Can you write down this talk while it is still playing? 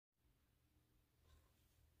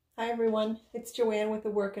Hi everyone, it's Joanne with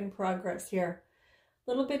a work in progress here.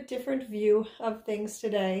 A little bit different view of things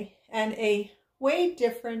today and a way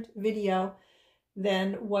different video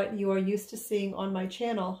than what you are used to seeing on my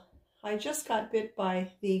channel. I just got bit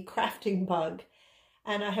by the crafting bug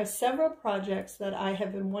and I have several projects that I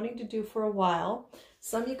have been wanting to do for a while.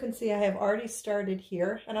 Some you can see I have already started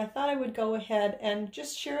here, and I thought I would go ahead and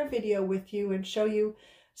just share a video with you and show you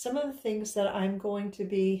some of the things that I'm going to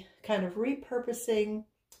be kind of repurposing,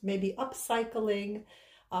 maybe upcycling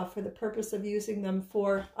for the purpose of using them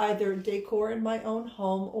for either decor in my own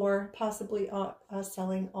home or possibly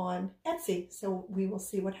selling on Etsy. So we will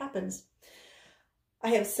see what happens. I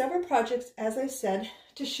have several projects, as I said,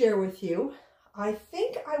 to share with you. I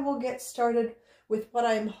think I will get started with what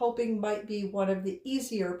I'm hoping might be one of the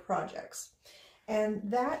easier projects, and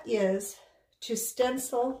that is to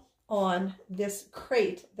stencil on this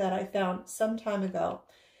crate that I found some time ago.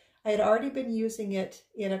 I had already been using it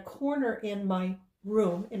in a corner in my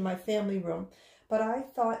room, in my family room, but I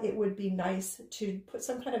thought it would be nice to put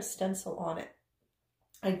some kind of stencil on it.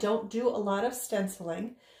 I don't do a lot of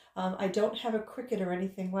stenciling. I don't have a Cricut or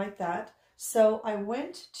anything like that. So I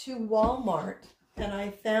went to Walmart and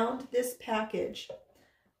I found this package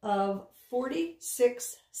of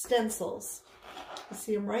 46 stencils. You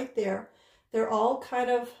see them right there. They're all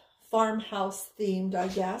kind of farmhouse themed, I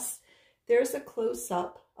guess. There's a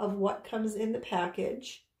close-up of what comes in the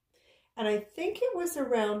package, and I think it was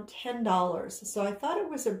around $10. So I thought it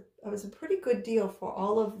was a pretty good deal for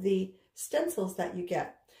all of the stencils that you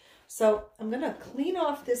get. So I'm going to clean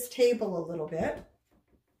off this table a little bit,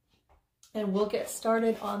 and we'll get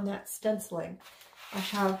started on that stenciling. I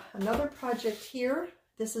have another project here.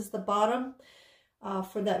 This is the bottom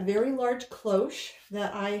for that very large cloche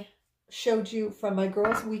that I showed you from my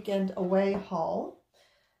Girls Weekend Away haul.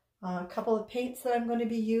 A couple of paints that I'm going to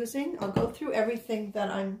be using. I'll go through everything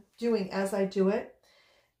that I'm doing as I do it.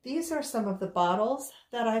 These are some of the bottles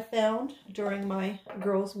that I found during my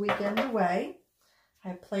Girls Weekend Away. I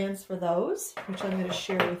have plans for those, which I'm going to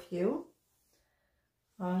share with you.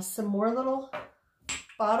 Some more little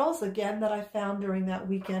bottles, again, that I found during that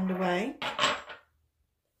weekend away. A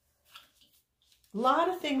lot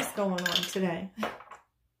of things going on today.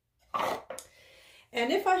 And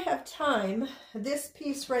if I have time, this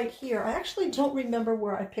piece right here, I actually don't remember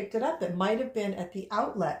where I picked it up. It might have been at the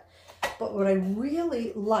outlet. But what I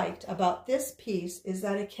really liked about this piece is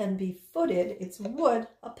that it can be footed. It's wood,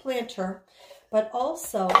 a planter, but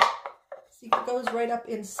also, see, it goes right up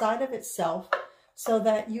inside of itself so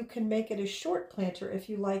that you can make it a short planter if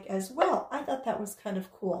you like as well. I thought that was kind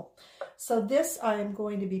of cool. So this I am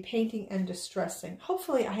going to be painting and distressing.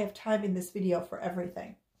 Hopefully I have time in this video for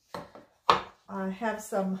everything. I have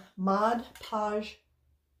some Mod Podge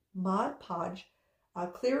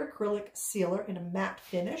clear acrylic sealer in a matte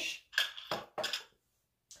finish.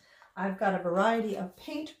 I've got a variety of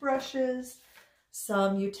paint brushes,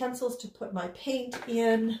 some utensils to put my paint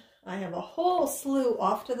in. I have a whole slew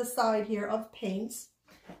off to the side here of paints.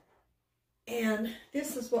 And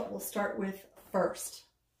this is what we'll start with first.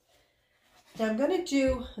 Now I'm going to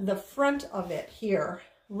do the front of it here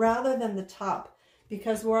rather than the top,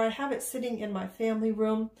 because where I have it sitting in my family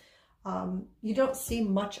room, you don't see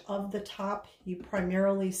much of the top. You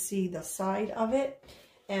primarily see the side of it.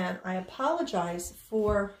 And I apologize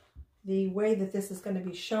for the way that this is going to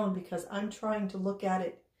be shown because I'm trying to look at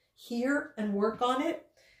it here and work on it.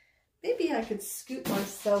 Maybe I could scoot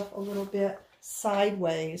myself a little bit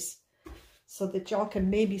sideways so that y'all can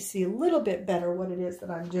maybe see a little bit better what it is that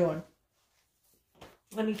I'm doing.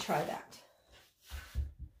 Let me try that.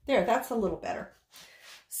 There, that's a little better.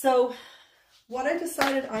 So what I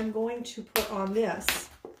decided I'm going to put on this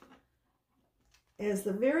is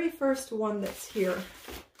the very first one that's here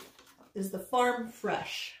is the Farm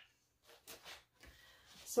Fresh.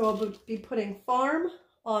 So I'll be putting Farm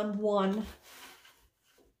on one,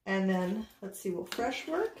 and then let's see, will Fresh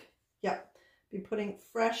work? Yep, be putting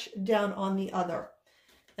Fresh down on the other.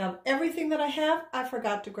 Now everything that I have, I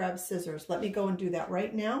forgot to grab scissors. Let me go and do that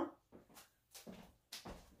right now.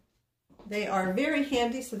 They are very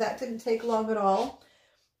handy, so that didn't take long at all.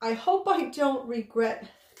 I hope I don't regret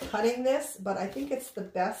cutting this, but I think it's the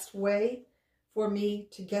best way for me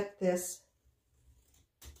to get this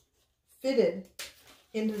fitted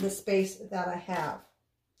into the space that I have.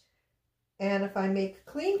 And if I make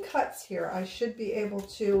clean cuts here, I should be able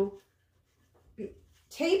to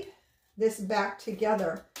tape this back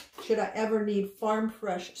together should I ever need Farm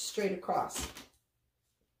Fresh straight across.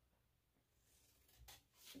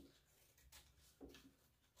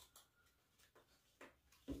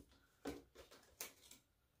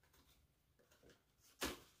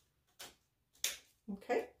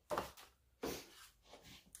 Okay.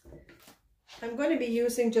 I'm going to be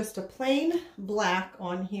using just a plain black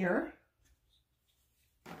on here.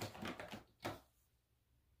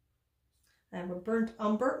 I have a burnt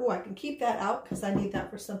umber. Oh, I can keep that out because I need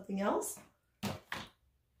that for something else.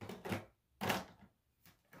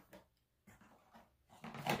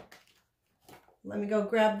 Let me go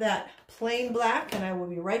grab that plain black and I will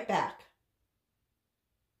be right back.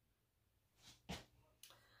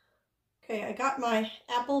 Okay, I got my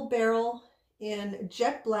apple barrel in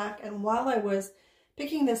jet black, and while I was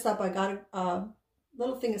picking this up, I got a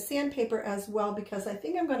little thing of sandpaper as well because I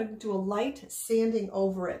think I'm going to do a light sanding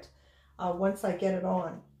over it once I get it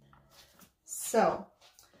on. So,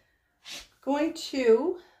 going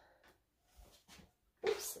to,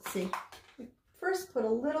 oops, let's see, first put a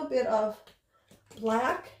little bit of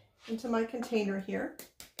black into my container here.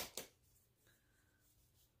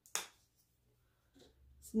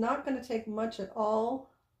 It's not going to take much at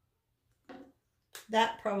all.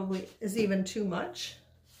 That probably is even too much.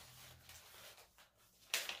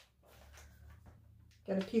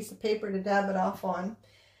 Get a piece of paper to dab it off on.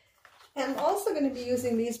 And I'm also going to be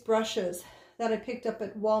using these brushes that I picked up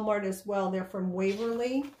at Walmart as well. They're from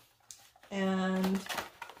Waverly. And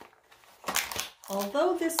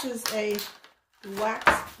although this is a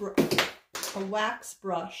wax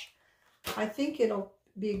brush, I think it'll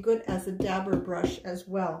be good as a dabber brush as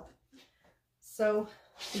well. So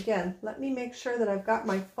again, let me make sure that I've got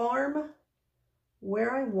my farm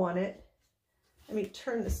where I want it. Let me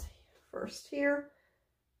turn this first here.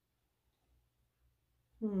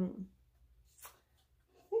 I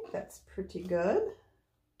think that's pretty good.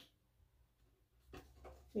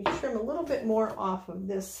 Let me trim a little bit more off of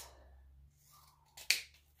this.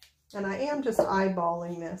 And I am just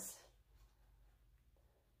eyeballing this.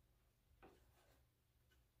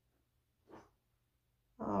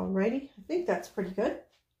 Alrighty, I think that's pretty good.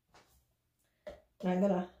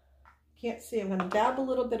 And can't see, I'm gonna dab a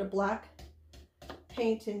little bit of black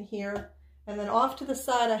paint in here. And then off to the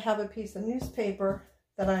side, I have a piece of newspaper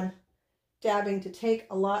that I'm dabbing to take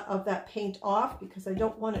a lot of that paint off because I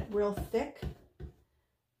don't want it real thick.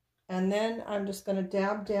 And then I'm just gonna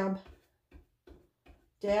dab,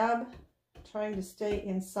 trying to stay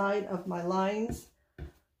inside of my lines.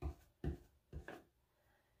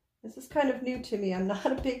 This is kind of new to me. I'm not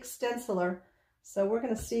a big stenciler, so we're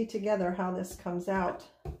going to see together how this comes out.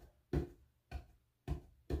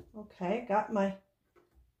 Okay, got my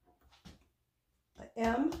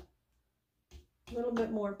M, a little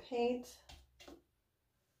bit more paint,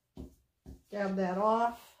 dab that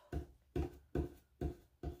off.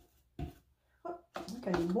 Oh, I think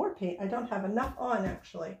I need more paint. I don't have enough on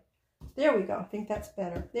actually. There we go. I think that's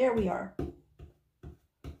better. There we are.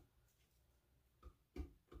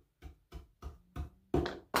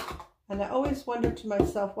 And I always wonder to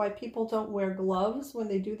myself why people don't wear gloves when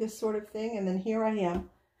they do this sort of thing. And then here I am,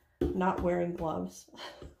 not wearing gloves.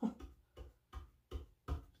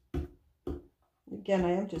 Again,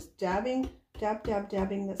 I am just dabbing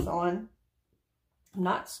this on. I'm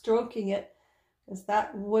not stroking it, because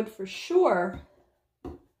that would for sure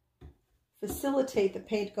facilitate the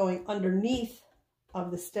paint going underneath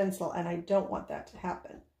of the stencil, and I don't want that to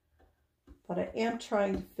happen. But I am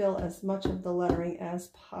trying to fill as much of the lettering as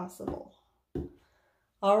possible.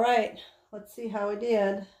 All right, let's see how I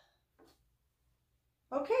did.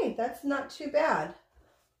 Okay, that's not too bad.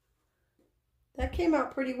 That came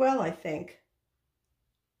out pretty well, I think.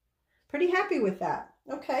 Pretty happy with that.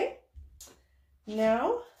 Okay,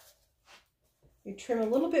 now you trim a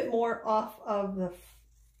little bit more off of the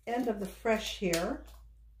end of the fresh here.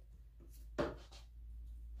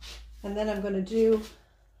 And then I'm going to do,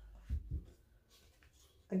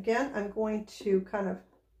 again, I'm going to kind of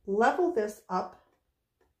level this up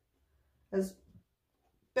as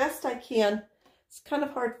best I can. It's kind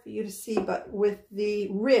of hard for you to see, but with the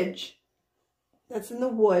ridge that's in the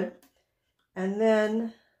wood, and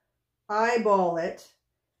then eyeball it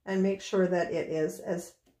and make sure that it is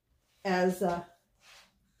as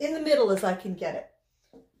in the middle as I can get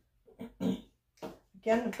it.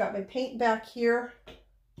 Again, I've got my paint back here,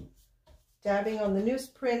 dabbing on the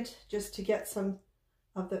newsprint just to get some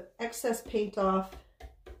of the excess paint off.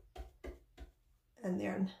 And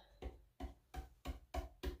then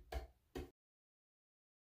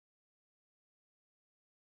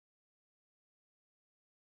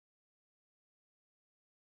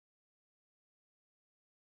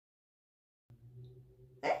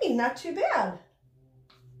hey, not too bad.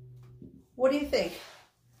 What do you think?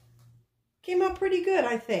 Came out pretty good,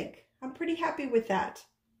 I think. I'm pretty happy with that.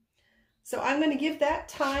 So I'm going to give that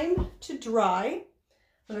time to dry.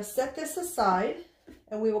 I'm going to set this aside,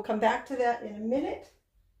 and we will come back to that in a minute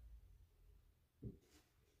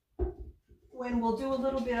when we'll do a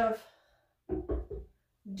little bit of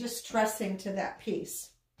distressing to that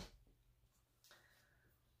piece.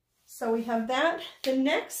 So we have that. The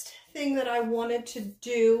next thing that I wanted to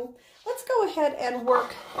do, let's go ahead and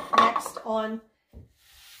work next on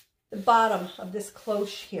the bottom of this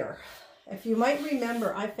cloche here. If you might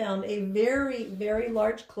remember, I found a very, very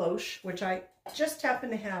large cloche, which I just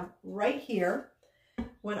happened to have right here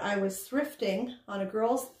when I was thrifting on a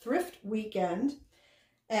girls' thrift weekend,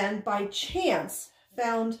 and by chance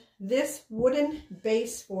found this wooden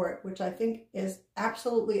base for it, which I think is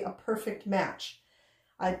absolutely a perfect match.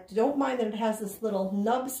 I don't mind that it has this little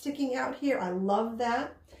nub sticking out here. I love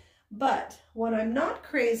that. But what I'm not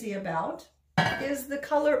crazy about is the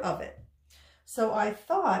color of it. So I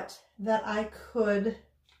thought that I could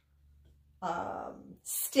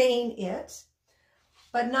stain it,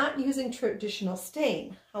 but not using traditional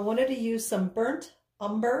stain. I wanted to use some burnt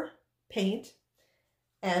umber paint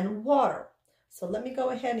and water. So let me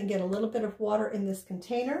go ahead and get a little bit of water in this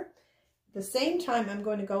container. At the same time, I'm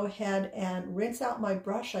going to go ahead and rinse out my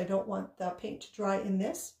brush. I don't want the paint to dry in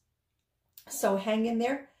this. So hang in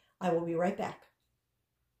there. I will be right back.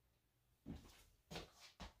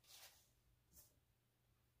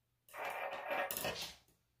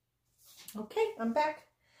 Okay, I'm back.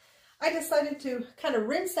 I decided to kind of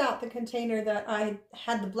rinse out the container that I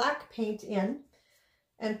had the black paint in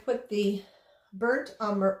and put the burnt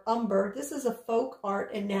umber. This is a folk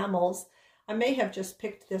art enamels. I may have just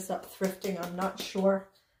picked this up thrifting. I'm not sure.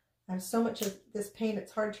 I have so much of this paint,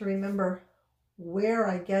 it's hard to remember where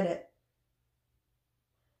I get it.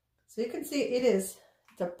 So you can see it's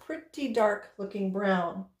a pretty dark looking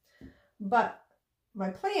brown. But my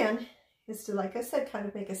plan is to, like I said, kind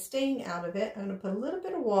of make a stain out of it. I'm going to put a little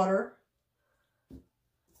bit of water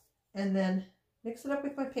and then mix it up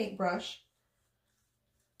with my paintbrush,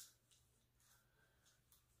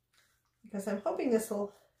 because I'm hoping this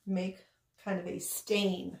will make kind of a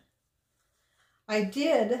stain. I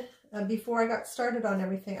did, before I got started on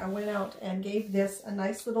everything, I went out and gave this a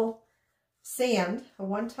nice little sand, a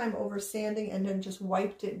one-time over sanding, and then just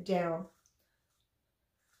wiped it down.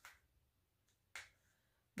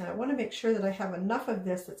 Now I want to make sure that I have enough of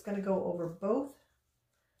this that's going to go over both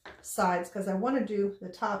sides, because I want to do the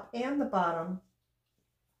top and the bottom.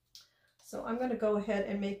 So I'm going to go ahead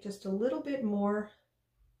and make just a little bit more,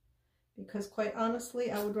 because quite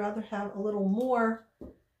honestly, I would rather have a little more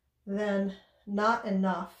than not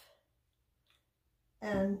enough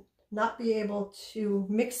and not be able to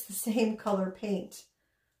mix the same color paint,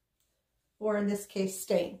 or in this case,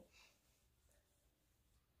 stain.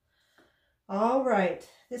 All right,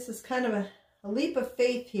 this is kind of a leap of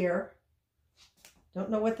faith here. Don't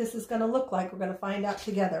know what this is going to look like. We're going to find out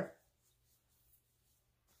together.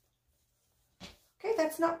 Okay,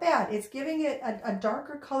 that's not bad. It's giving it a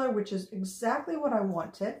darker color, which is exactly what I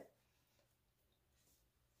wanted. I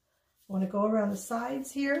want to go around the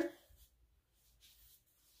sides here.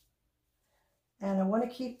 And I want to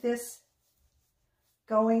keep this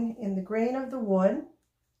going in the grain of the wood.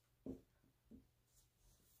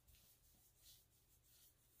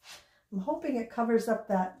 I'm hoping it covers up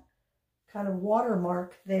that kind of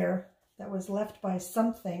watermark there that was left by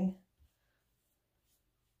something.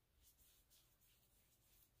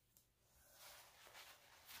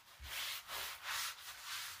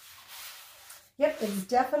 Yep, it's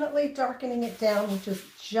definitely darkening it down, which is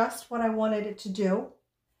just what I wanted it to do.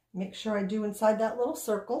 Make sure I do inside that little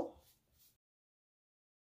circle.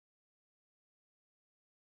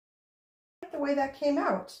 The way that came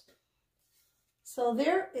out. So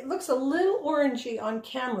there, it looks a little orangey on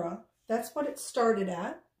camera. That's what it started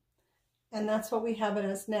at, and that's what we have it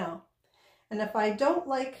as now. And if I don't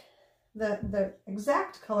like the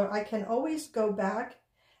exact color, I can always go back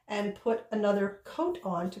and put another coat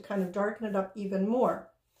on to kind of darken it up even more.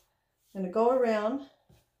 I'm going to go around,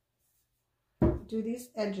 do these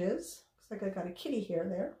edges. Looks like I got a kitty hair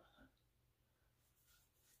there.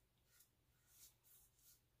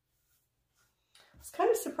 I was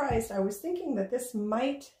kind of surprised. I was thinking that this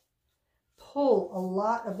might pull a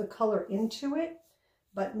lot of the color into it,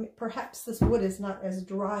 but perhaps this wood is not as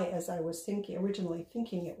dry as I was originally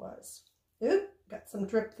thinking it was. Oop, got some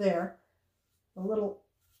drip there. A little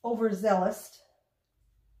overzealous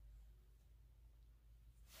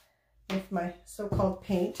with my so-called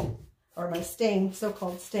paint, or my stain,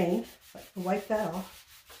 so-called stain. I can wipe that off.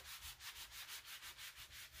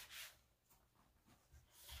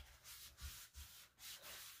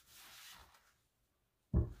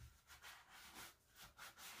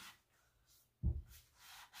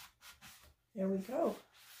 There we go.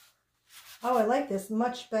 Oh, I like this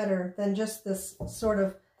much better than just this sort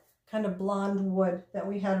of kind of blonde wood that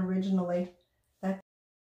we had originally.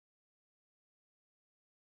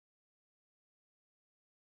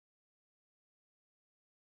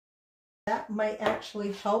 That might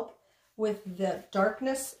actually help with the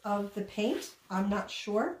darkness of the paint. I'm not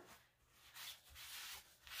sure.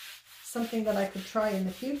 Something that I could try in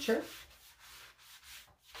the future.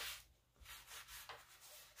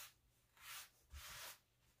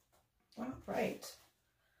 All right.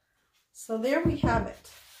 So there we have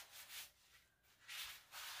it.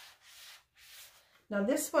 Now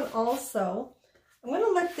this one also, I'm going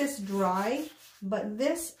to let this dry, but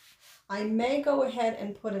this, I may go ahead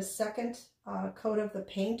and put a second coat of the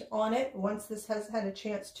paint on it once this has had a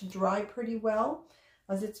chance to dry pretty well.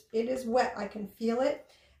 As it is wet, I can feel it.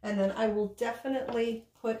 And then I will definitely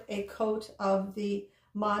put a coat of the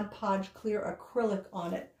Mod Podge Clear Acrylic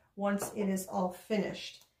on it once it is all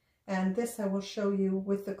finished. And this I will show you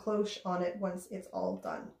with the cloche on it once it's all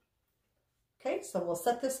done. Okay, so we'll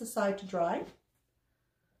set this aside to dry.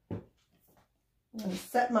 I'm going to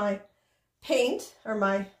set my paint, or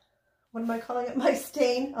my, what am I calling it, my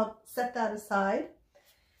stain. I'll set that aside.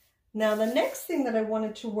 Now the next thing that I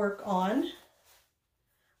wanted to work on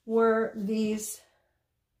were these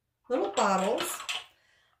little bottles.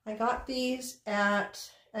 I got these at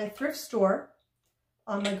a thrift store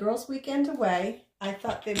on my girls' weekend away. I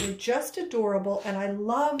thought they were just adorable, and I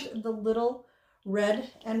loved the little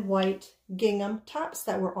red and white gingham tops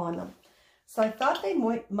that were on them. So I thought they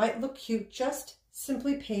might look cute just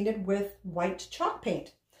simply painted with white chalk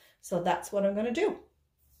paint. So that's what I'm going to do.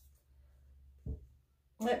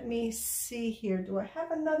 Let me see here. Do I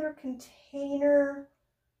have another container?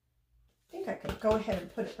 I think I could go ahead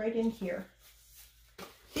and put it right in here.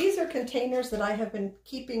 These are containers that I have been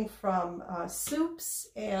keeping from soups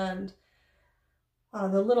and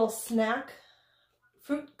the little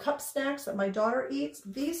fruit cup snacks that my daughter eats.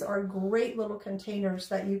 These are great little containers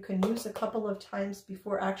that you can use a couple of times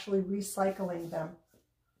before actually recycling them.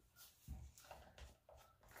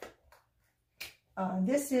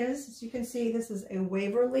 This is, as you can see, this is a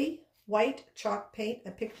Waverly white chalk paint.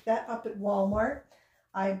 I picked that up at Walmart.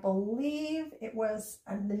 I believe it was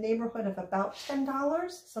in the neighborhood of about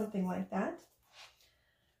 $10, something like that.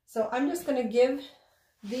 So I'm just going to give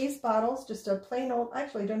these bottles just a plain old,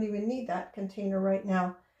 actually I don't even need that container right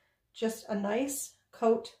now, just a nice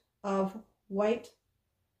coat of white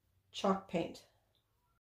chalk paint.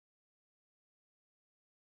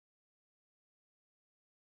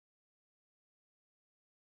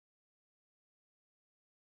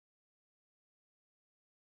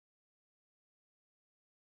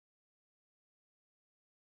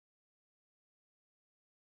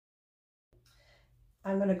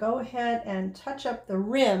 I'm going to go ahead and touch up the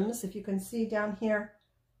rims. If you can see down here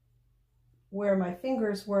where my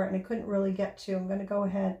fingers were and I couldn't really get to, I'm going to go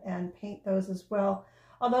ahead and paint those as well.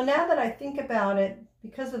 Although now that I think about it,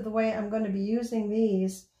 because of the way I'm going to be using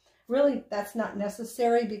these, really that's not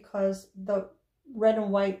necessary because the red and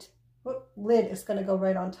white lid is going to go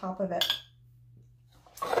right on top of it.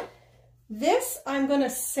 This I'm going to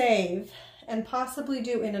save and possibly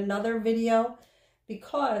do in another video,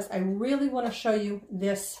 because I really want to show you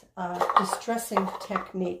this distressing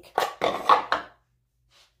technique.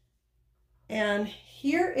 And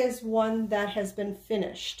here is one that has been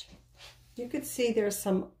finished. You could see there's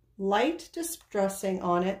some light distressing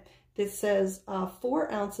on it that says 4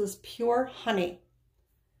 ounces pure honey.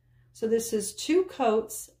 So this is 2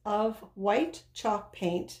 coats of white chalk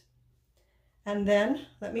paint. And then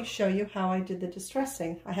let me show you how I did the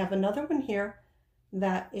distressing. I have another one here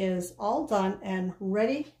that is all done and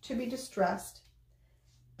ready to be distressed.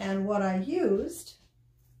 And what I used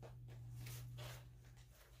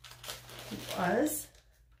was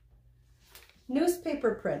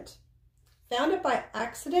newspaper print. Found it by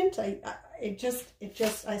accident.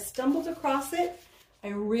 I stumbled across it. I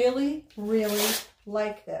really, really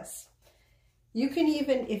like this. You can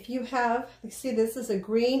even, if you have, you see this is a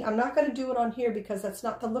green. I'm not going to do it on here because that's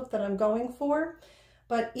not the look that I'm going for.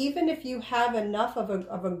 But even if you have enough of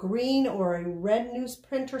a green or a red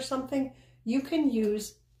newsprint or something, you can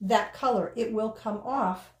use that color. It will come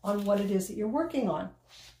off on what it is that you're working on.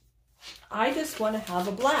 I just want to have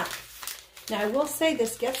a black. Now I will say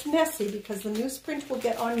this gets messy because the newsprint will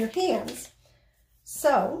get on your hands.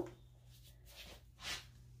 So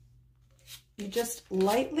you just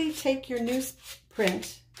lightly take your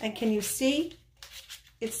newsprint, and can you see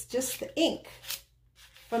it's just the ink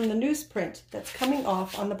from the newsprint that's coming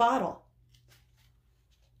off on the bottle.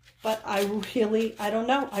 But I don't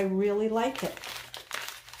know, I really like it.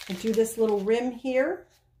 I do this little rim here.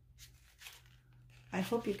 I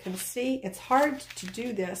hope you can see. It's hard to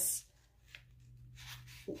do this.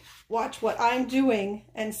 Watch what I'm doing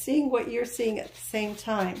and seeing what you're seeing at the same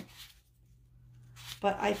time.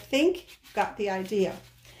 But I think you've got the idea.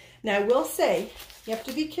 Now I will say, you have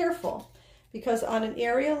to be careful. because on an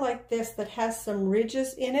area like this that has some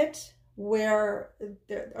ridges in it where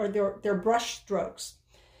they're brush strokes,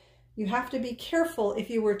 you have to be careful. If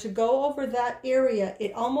you were to go over that area,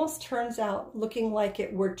 it almost turns out looking like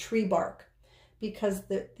it were tree bark, because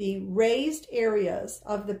the raised areas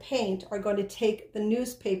of the paint are going to take the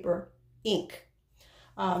newspaper ink.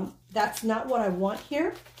 That's not what I want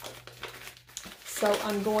here. So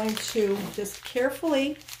I'm going to just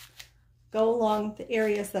carefully go along the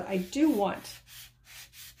areas that I do want.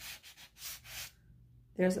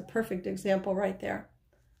 There's a perfect example right there.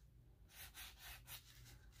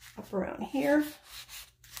 Up around here.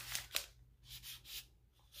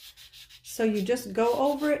 So you just go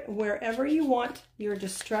over it wherever you want. Your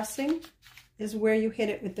distressing is where you hit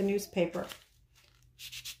it with the newspaper.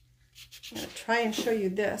 I'm going to try and show you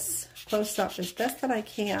this close up as best that I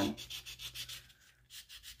can.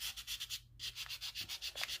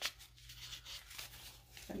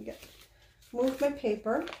 Move my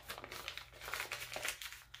paper.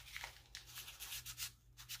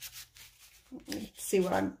 Let me see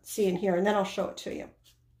what I'm seeing here, and then I'll show it to you.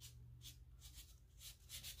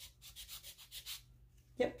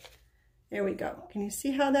 Yep, there we go. Can you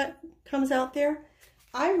see how that comes out there?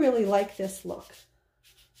 I really like this look.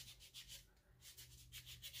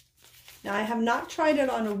 Now, I have not tried it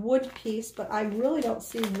on a wood piece, but I really don't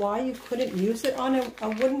see why you couldn't use it on a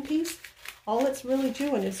wooden piece. All it's really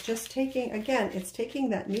doing is just taking, again, it's taking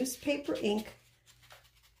that newspaper ink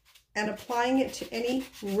and applying it to any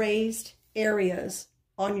raised areas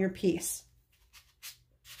on your piece.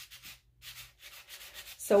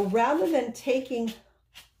 So rather than taking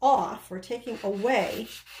off or taking away,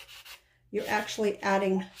 you're actually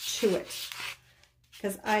adding to it.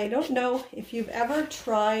 Because I don't know if you've ever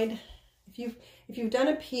tried, if you've done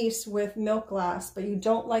a piece with milk glass, but you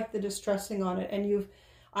don't like the distressing on it, and you've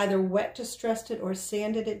either wet distressed it or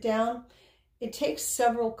sanded it down, it takes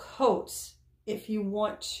several coats if you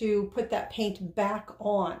want to put that paint back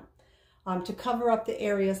on to cover up the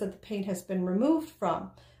areas that the paint has been removed from.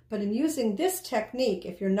 But in using this technique,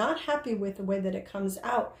 if you're not happy with the way that it comes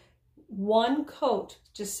out, one coat,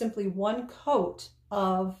 just simply one coat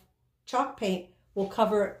of chalk paint will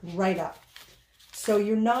cover it right up. So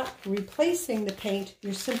you're not replacing the paint,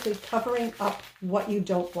 you're simply covering up what you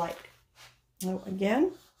don't like. Now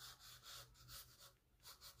again,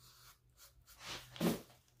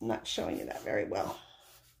 I'm not showing you that very well.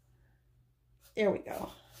 There we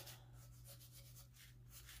go.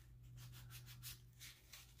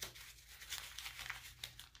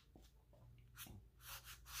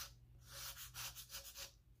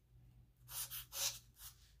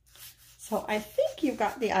 So I think you've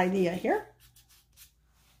got the idea here.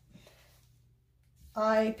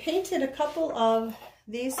 I painted a couple of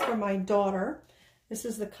these for my daughter. This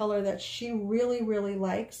is the color that she really, really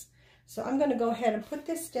likes. So I'm going to go ahead and put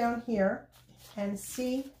this down here and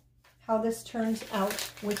see how this turns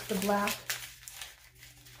out with the black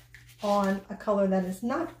on a color that is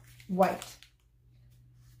not white.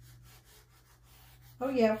 Oh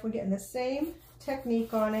yeah, if we're getting the same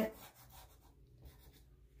technique on it.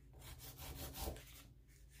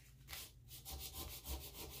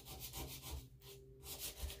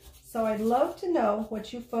 So I'd love to know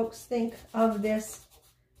what you folks think of this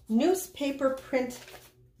newspaper print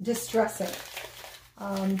distressing.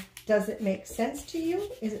 Does it make sense to you?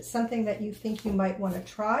 Is it something that you think you might want to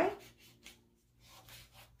try?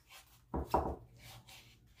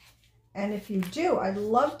 And if you do, I'd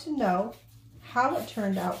love to know how it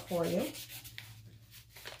turned out for you.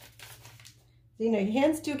 You know, your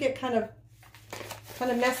hands do get kind of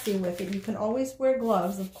messy with it. You can always wear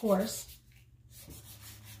gloves, of course.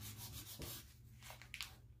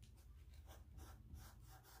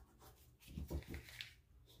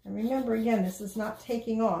 And remember, again, this is not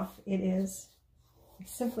taking off. It's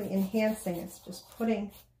simply enhancing. It's just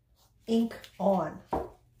putting ink on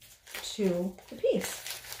to the piece.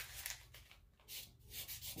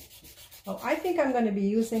 Oh, I think I'm going to be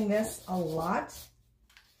using this a lot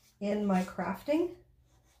in my crafting.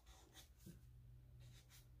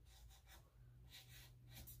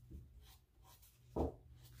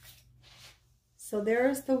 So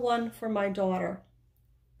there's the one for my daughter.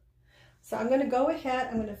 So I'm going to go ahead,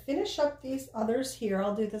 I'm going to finish up these others here.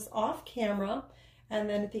 I'll do this off camera, and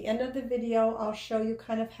then at the end of the video, I'll show you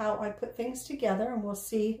kind of how I put things together, and we'll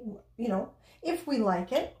see, you know, if we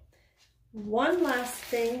like it. One last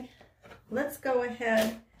thing, let's go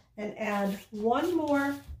ahead and add one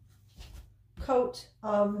more coat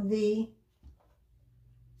of the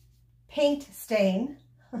paint stain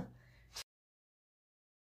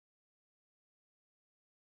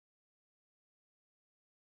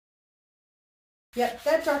Yeah,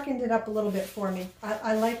 that darkened it up a little bit for me.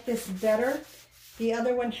 I like this better. The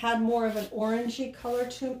other one had more of an orangey color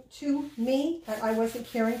to me. I wasn't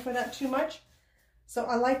caring for that too much. So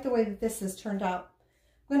I like the way that this has turned out.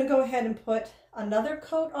 I'm going to go ahead and put another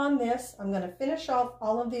coat on this. I'm going to finish off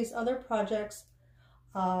all of these other projects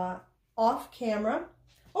off camera.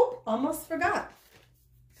 Oh, almost forgot.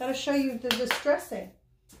 Got to show you the distressing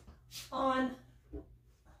on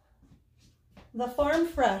the Farm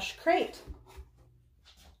Fresh crate.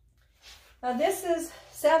 Now this is,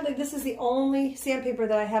 sadly, this is the only sandpaper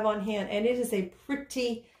that I have on hand, and it is a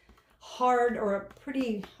pretty hard, or a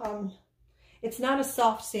pretty, it's not a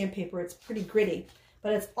soft sandpaper, it's pretty gritty,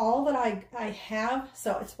 but it's all that I have,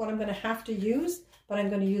 so it's what I'm going to have to use, but I'm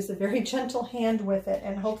going to use a very gentle hand with it,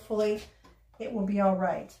 and hopefully it will be all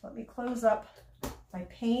right. Let me close up my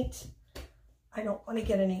paint. I don't want to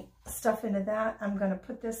get any stuff into that. I'm going to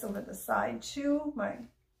put this over the side too, my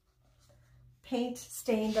paint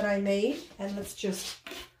stain that I made, and let's just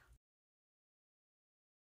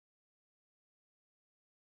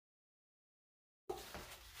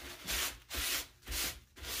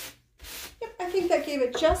I think that gave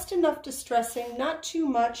it just enough distressing, not too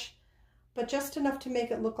much, but just enough to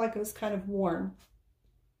make it look like it was kind of worn.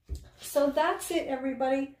 So that's it,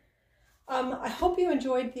 everybody. I hope you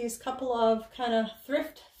enjoyed these couple of kind of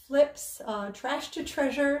thrift flips, trash to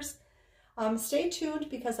treasures. Stay tuned,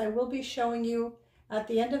 because I will be showing you at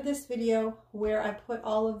the end of this video where I put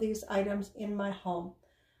all of these items in my home.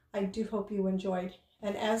 I do hope you enjoyed.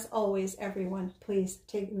 And as always, everyone, please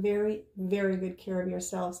take very, very good care of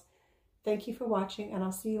yourselves. Thank you for watching, and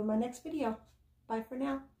I'll see you in my next video. Bye for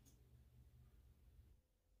now.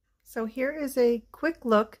 So here is a quick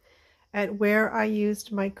look at where I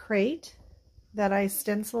used my crate that I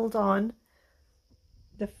stenciled on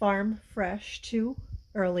the Farm Fresh 2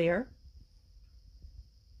 earlier.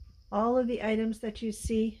 All of the items that you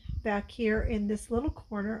see back here in this little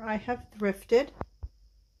corner I have thrifted.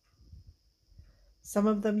 Some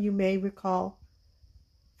of them you may recall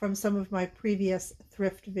from some of my previous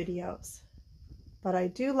thrift videos. But I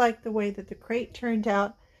do like the way that the crate turned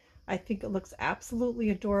out. I think it looks absolutely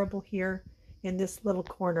adorable here in this little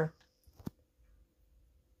corner.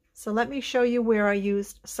 So let me show you where I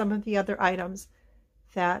used some of the other items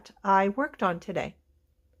that I worked on today.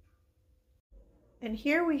 And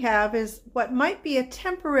here we have is what might be a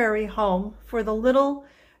temporary home for the little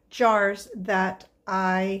jars that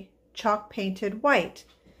I chalk painted white.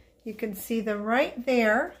 You can see them right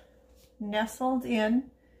there, nestled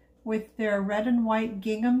in with their red and white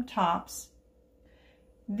gingham tops.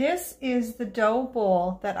 This is the dough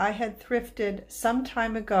bowl that I had thrifted some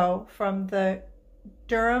time ago from the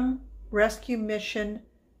Durham Rescue Mission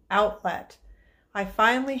outlet. I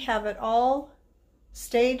finally have it all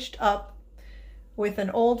staged up with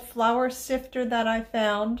an old flour sifter that I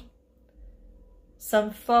found,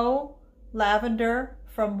 some faux lavender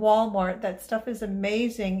from Walmart. That stuff is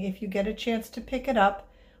amazing if you get a chance to pick it up.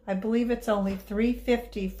 I believe it's only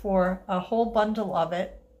 $3.50 for a whole bundle of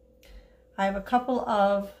it. I have a couple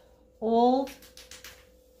of old,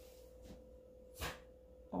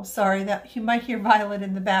 oh sorry, that you might hear Violet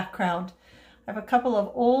in the background. I have a couple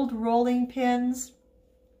of old rolling pins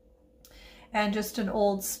and just an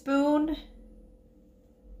old spoon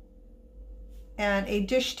and a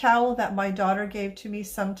dish towel that my daughter gave to me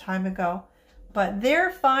some time ago. But there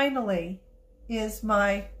finally is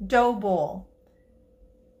my dough bowl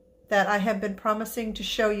that I have been promising to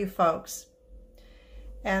show you folks.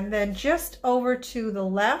 And then just over to the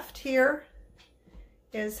left here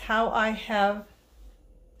is how I have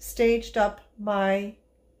staged up my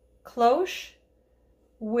cloche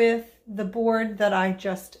with the board that I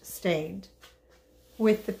just stained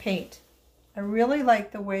with the paint. I really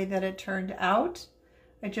like the way that it turned out.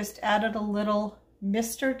 I just added a little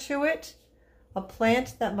mister to it, a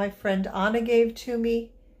plant that my friend Anna gave to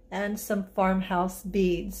me, and some farmhouse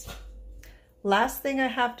beads. Last thing I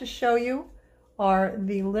have to show you are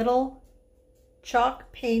the little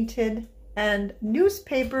chalk painted and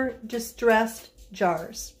newspaper distressed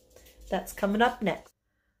jars. That's coming up next.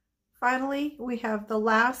 Finally, we have the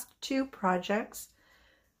last two projects,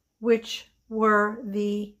 which were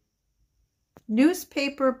the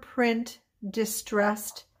newspaper print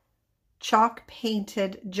distressed chalk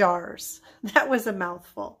painted jars. That was a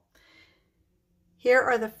mouthful. Here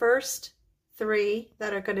are the first three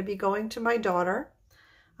that are going to be going to my daughter.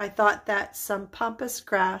 I thought that some pampas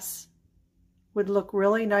grass would look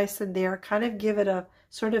really nice in there, kind of give it a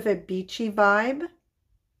sort of a beachy vibe.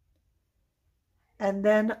 And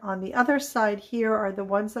then on the other side here are the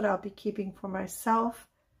ones that I'll be keeping for myself.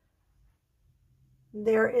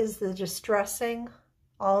 There is the distressing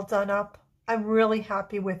all done up I'm really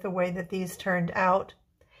happy with the way that these turned out.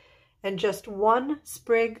 And just one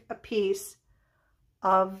sprig apiece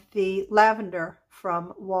of the lavender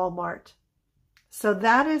from Walmart. So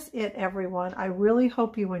that is it, everyone. I really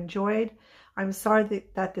hope you enjoyed. I'm sorry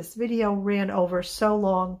that this video ran over so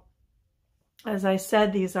long. As I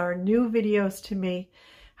said, these are new videos to me,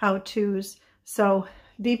 how-tos. So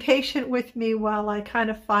be patient with me while I kind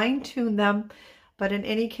of fine-tune them. But in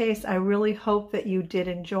any case, I really hope that you did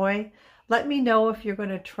enjoy. Let me know if you're going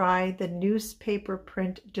to try the newspaper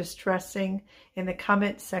print distressing in the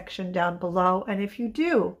comment section down below. And if you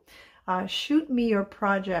do, shoot me your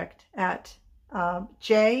project at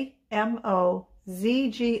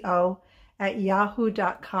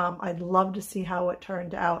jmozgo@yahoo.com. I'd love to see how it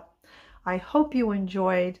turned out. I hope you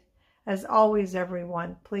enjoyed. As always,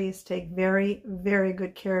 everyone, please take very, very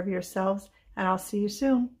good care of yourselves, and I'll see you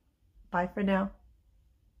soon. Bye for now.